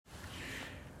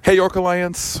Hey, York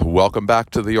Alliance. Welcome back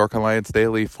to the York Alliance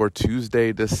Daily for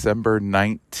Tuesday, December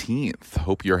 19th.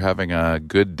 Hope you're having a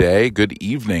good day, good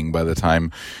evening by the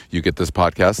time you get this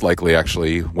podcast. Likely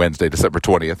actually Wednesday, December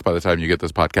 20th by the time you get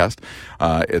this podcast.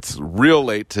 It's real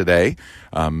late today.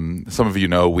 Some of you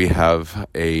know we have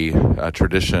a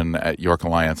tradition at York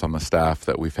Alliance on the staff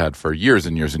that we've had for years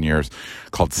and years and years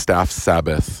called Staff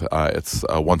Sabbath. It's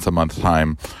a once a month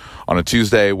time on a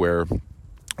Tuesday where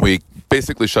we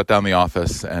basically shut down the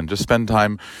office and just spend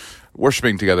time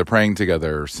worshiping together, praying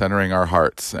together, centering our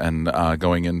hearts, and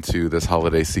going into this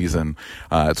holiday season.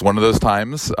 It's one of those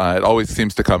times. It always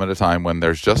seems to come at a time when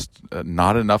there's just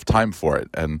not enough time for it.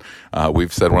 And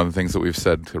we've said one of the things that we've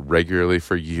said regularly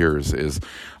for years is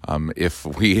if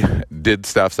we did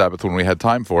Staff Sabbath when we had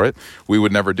time for it, we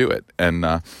would never do it. And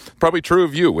probably true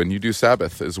of you when you do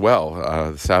Sabbath as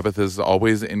well. Sabbath is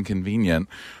always inconvenient.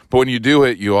 But when you do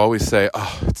it, you always say,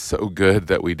 oh, it's so good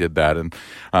that we did that. And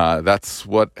that's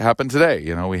what happened today.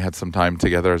 You know, we had some time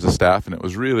together as a staff, and it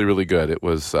was really, really good. It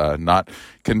was not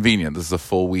convenient. This is a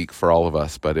full week for all of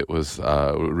us, but it was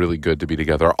really good to be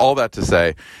together. All that to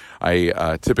say,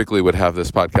 I typically would have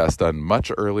this podcast done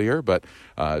much earlier, but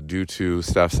due to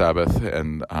Staff Sabbath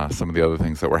and some of the other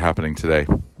things that were happening today,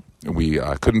 we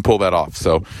couldn't pull that off.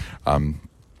 So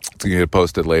it's going to get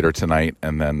posted later tonight,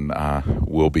 and then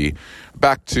we'll be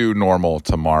back to normal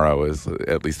tomorrow is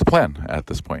at least the plan at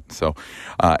this point. So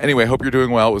anyway, hope you're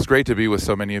doing well. It was great to be with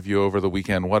so many of you over the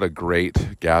weekend. What a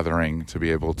great gathering to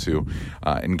be able to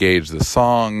engage the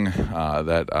song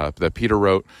that Peter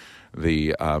wrote,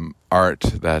 the art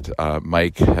that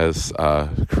Mike has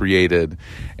created,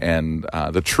 and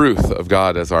the truth of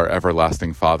God as our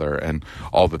everlasting Father and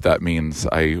all that means.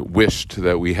 I wished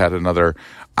that we had another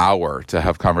hour to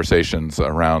have conversations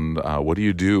around what do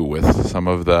you do with some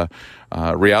of the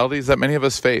realities that many of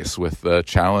us face with the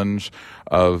challenge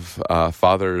of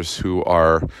fathers who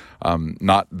are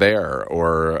not there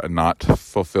or not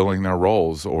fulfilling their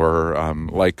roles or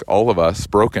like all of us,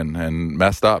 broken and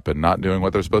messed up and not doing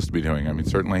what they're supposed to be doing. I mean,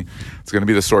 certainly it's going to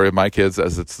be the story of my kids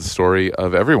as it's the story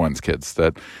of everyone's kids,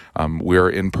 that we're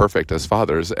imperfect as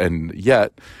fathers. And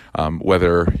yet,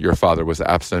 whether your father was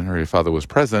absent or your father was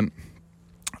present,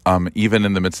 even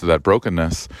in the midst of that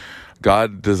brokenness,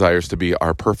 God desires to be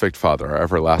our perfect Father, our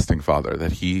everlasting Father,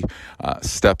 that He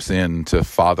steps in to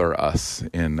father us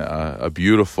in a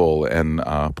beautiful and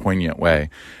poignant way.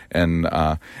 And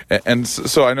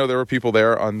so I know there were people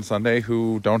there on Sunday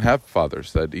who don't have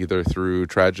fathers, that either through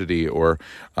tragedy or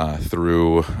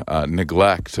through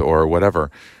neglect or whatever,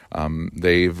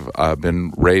 they've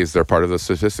been raised. They're part of the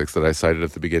statistics that I cited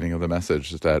at the beginning of the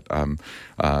message, that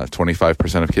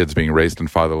 25% of kids being raised in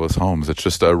fatherless homes. It's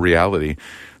just a reality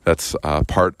that's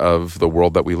part of the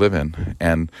world that we live in.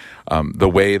 And the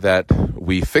way that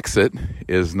we fix it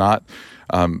is not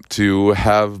to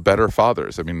have better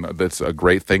fathers. I mean, that's a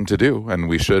great thing to do, and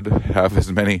we should have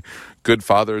as many good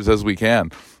fathers as we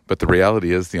can. But the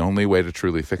reality is the only way to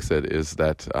truly fix it is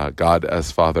that God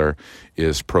as Father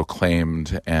is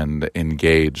proclaimed and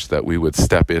engaged, that we would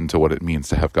step into what it means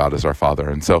to have God as our Father.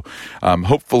 And so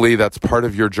hopefully that's part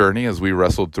of your journey as we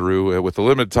wrestled through with the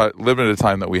limited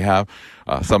time that we have,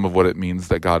 some of what it means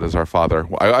that God is our Father.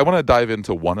 I want to dive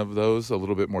into one of those a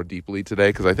little bit more deeply today,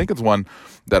 because I think it's one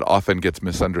that often gets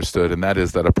misunderstood, and that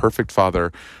is that a perfect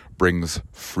father brings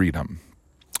freedom.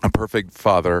 A perfect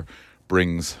father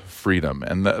brings freedom.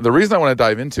 And the reason I want to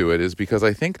dive into it is because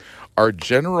I think our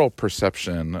general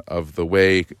perception of the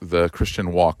way the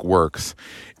Christian walk works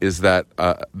is that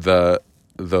the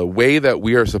way that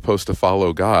we are supposed to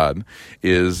follow God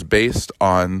is based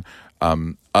on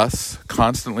us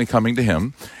constantly coming to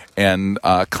Him and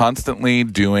constantly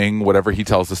doing whatever He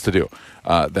tells us to do.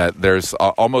 That there's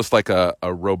almost like a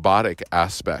robotic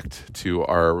aspect to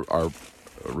our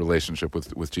relationship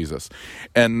with Jesus.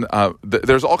 And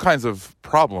there's all kinds of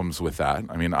problems with that.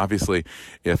 I mean, obviously,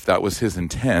 if that was His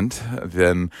intent,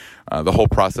 then the whole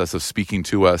process of speaking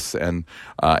to us and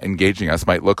engaging us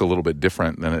might look a little bit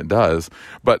different than it does.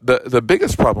 But the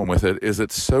biggest problem with it is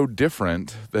it's so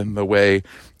different than the way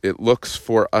it looks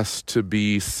for us to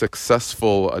be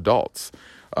successful adults.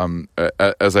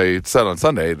 As I said on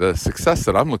Sunday, the success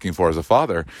that I'm looking for as a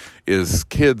father is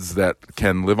kids that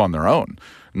can live on their own,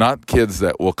 not kids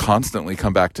that will constantly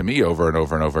come back to me over and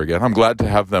over and over again. I'm glad to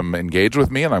have them engage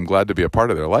with me, and I'm glad to be a part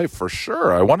of their life, for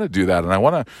sure. I want to do that, and I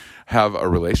want to have a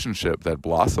relationship that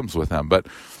blossoms with them. But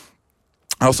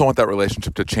I also want that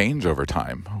relationship to change over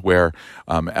time, where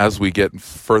as we get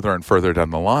further and further down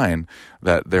the line,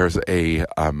 that there's a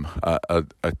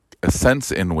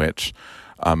sense in which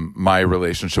my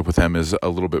relationship with him is a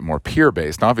little bit more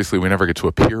peer-based. Now, obviously, we never get to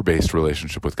a peer-based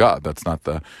relationship with God. That's not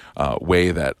the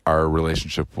way that our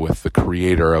relationship with the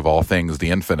creator of all things, the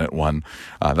infinite one,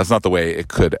 that's not the way it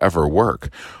could ever work.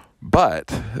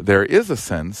 But there is a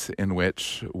sense in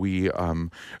which we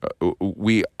are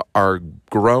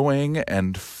growing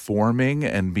and forming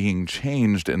and being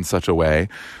changed in such a way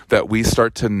that we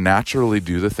start to naturally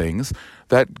do the things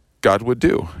that God would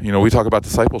do. We talk about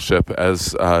discipleship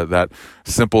as that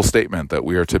simple statement that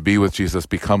we are to be with Jesus,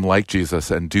 become like Jesus,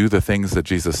 and do the things that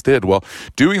Jesus did. Well,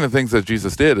 doing the things that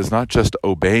Jesus did is not just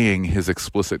obeying his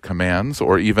explicit commands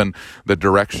or even the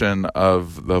direction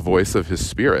of the voice of his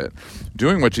Spirit.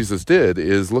 Doing what Jesus did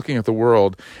is looking at the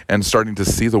world and starting to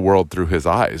see the world through his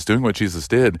eyes. Doing what Jesus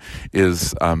did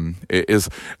is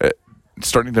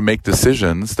starting to make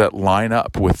decisions that line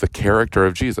up with the character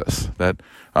of Jesus, that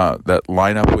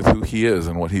line up with who he is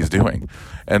and what he's doing.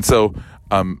 And so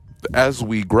as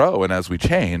we grow and as we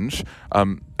change,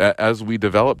 as we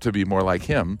develop to be more like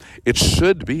him, it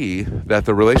should be that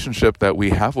the relationship that we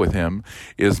have with him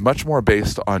is much more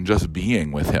based on just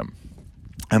being with him,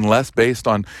 and less based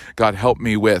on God help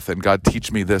me with and God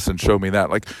teach me this and show me that.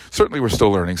 Like, certainly we're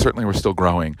still learning, certainly we're still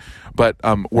growing, but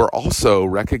we're also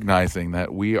recognizing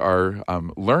that we are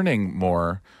learning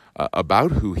more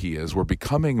about who he is. We're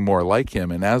becoming more like him,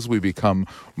 and as we become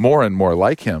more and more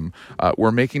like him,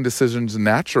 we're making decisions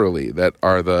naturally that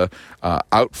are the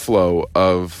outflow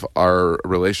of our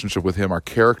relationship with him, our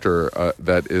character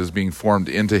that is being formed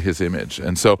into his image.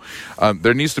 And so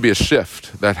there needs to be a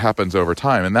shift that happens over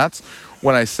time, and that's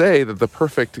when I say that the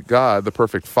perfect God, the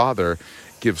perfect Father,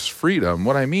 gives freedom.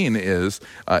 What I mean is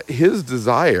his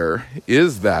desire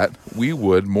is that we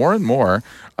would more and more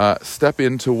step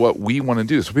into what we want to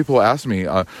do. So people ask me,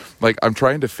 I'm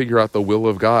trying to figure out the will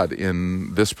of God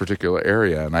in this particular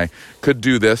area, and I could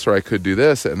do this or I could do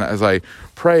this. And as I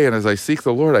pray and as I seek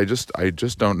the Lord, I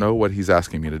just don't know what he's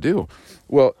asking me to do.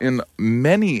 Well, in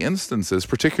many instances,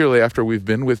 particularly after we've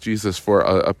been with Jesus for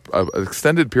an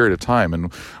extended period of time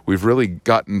and we've really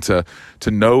gotten to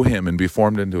know him and be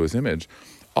formed into his image,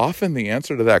 often the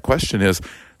answer to that question is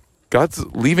God's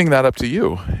leaving that up to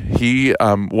you. He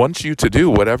wants you to do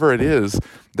whatever it is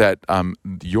that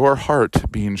your heart,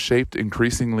 being shaped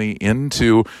increasingly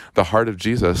into the heart of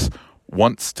Jesus,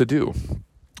 wants to do.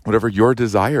 Whatever your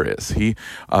desire is. He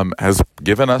has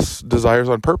given us desires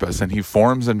on purpose, and he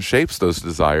forms and shapes those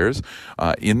desires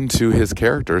into his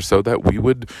character so that we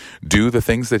would do the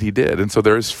things that he did. And so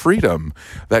there is freedom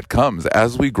that comes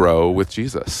as we grow with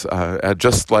Jesus.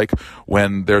 Just like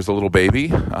when there's a little baby,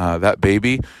 that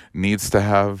baby needs to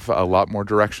have a lot more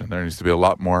direction. There needs to be a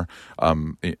lot more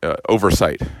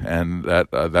oversight, and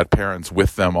that parent's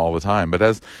with them all the time. But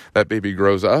as that baby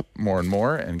grows up more and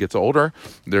more and gets older,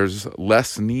 there's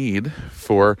less need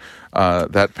for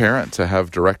that parent to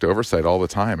have direct oversight all the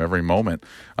time, every moment.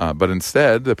 But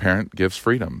instead, the parent gives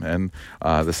freedom. And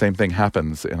the same thing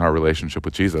happens in our relationship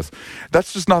with Jesus.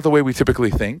 That's just not the way we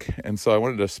typically think. And so I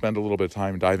wanted to spend a little bit of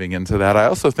time diving into that. I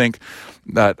also think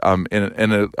that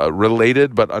in a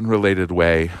related but unrelated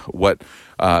way, what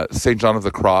St. John of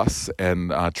the Cross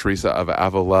and Teresa of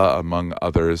Avila, among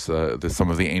others,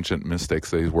 some of the ancient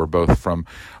mystics, they were both from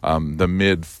the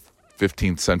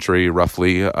mid-15th century,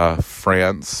 roughly,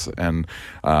 France, and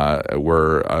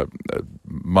were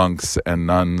monks and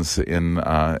nuns in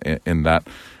that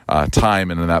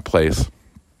time and in that place.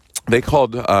 They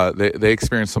called they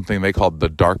experienced something they called the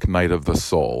dark night of the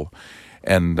soul.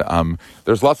 And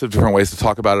there's lots of different ways to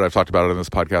talk about it. I've talked about it on this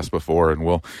podcast before, and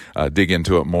we'll dig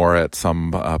into it more at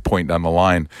some point down the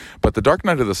line. But the dark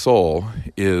night of the soul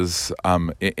is,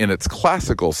 in its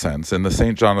classical sense, in the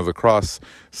St. John of the Cross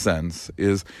sense,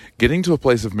 is getting to a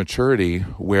place of maturity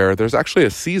where there's actually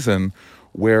a season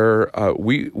where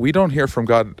we don't hear from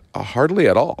God hardly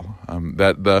at all.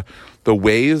 That the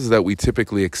ways that we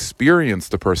typically experience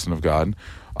the person of God,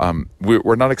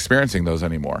 we're not experiencing those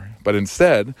anymore. But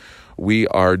instead, we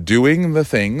are doing the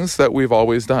things that we've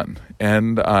always done.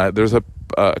 And there's a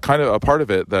kind of a part of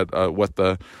it that what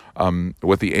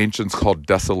the ancients called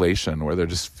desolation, where there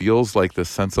just feels like this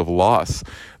sense of loss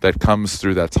that comes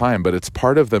through that time. But it's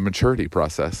part of the maturity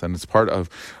process, and it's part of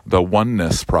the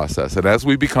oneness process. And as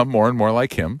we become more and more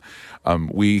like him,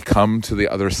 we come to the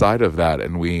other side of that,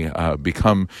 and we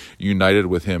become united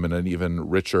with him in an even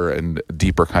richer and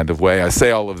deeper kind of way. I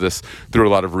say all of this through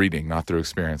a lot of reading, not through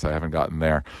experience. I haven't gotten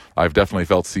there. I've definitely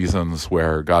felt seasons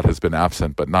where God has been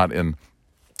absent, but not in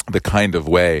the kind of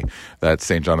way that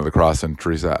St. John of the Cross and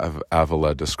Teresa of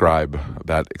Avila describe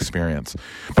that experience.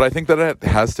 But I think that it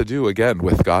has to do, again,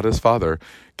 with God as Father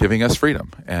giving us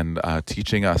freedom and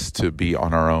teaching us to be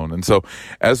on our own. And so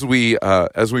as we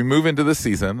move into this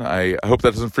season, I hope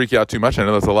that doesn't freak you out too much. I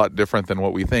know that's a lot different than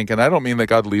what we think. And I don't mean that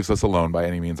God leaves us alone by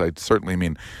any means. I certainly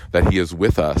mean that he is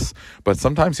with us. But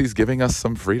sometimes he's giving us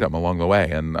some freedom along the way.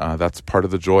 And that's part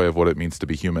of the joy of what it means to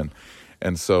be human.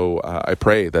 And so I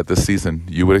pray that this season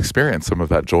you would experience some of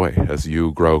that joy as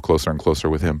you grow closer and closer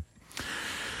with him.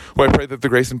 Well, I pray that the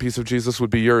grace and peace of Jesus would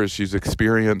be yours. You'd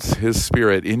experience his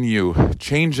Spirit in you,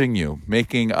 changing you,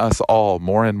 making us all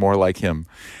more and more like him,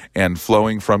 and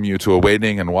flowing from you to a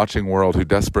waiting and watching world who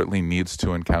desperately needs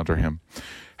to encounter him.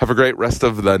 Have a great rest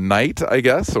of the night, I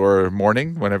guess, or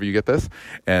morning, whenever you get this.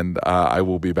 And I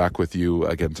will be back with you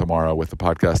again tomorrow with the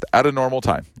podcast at a normal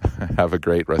time. Have a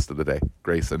great rest of the day.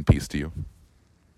 Grace and peace to you.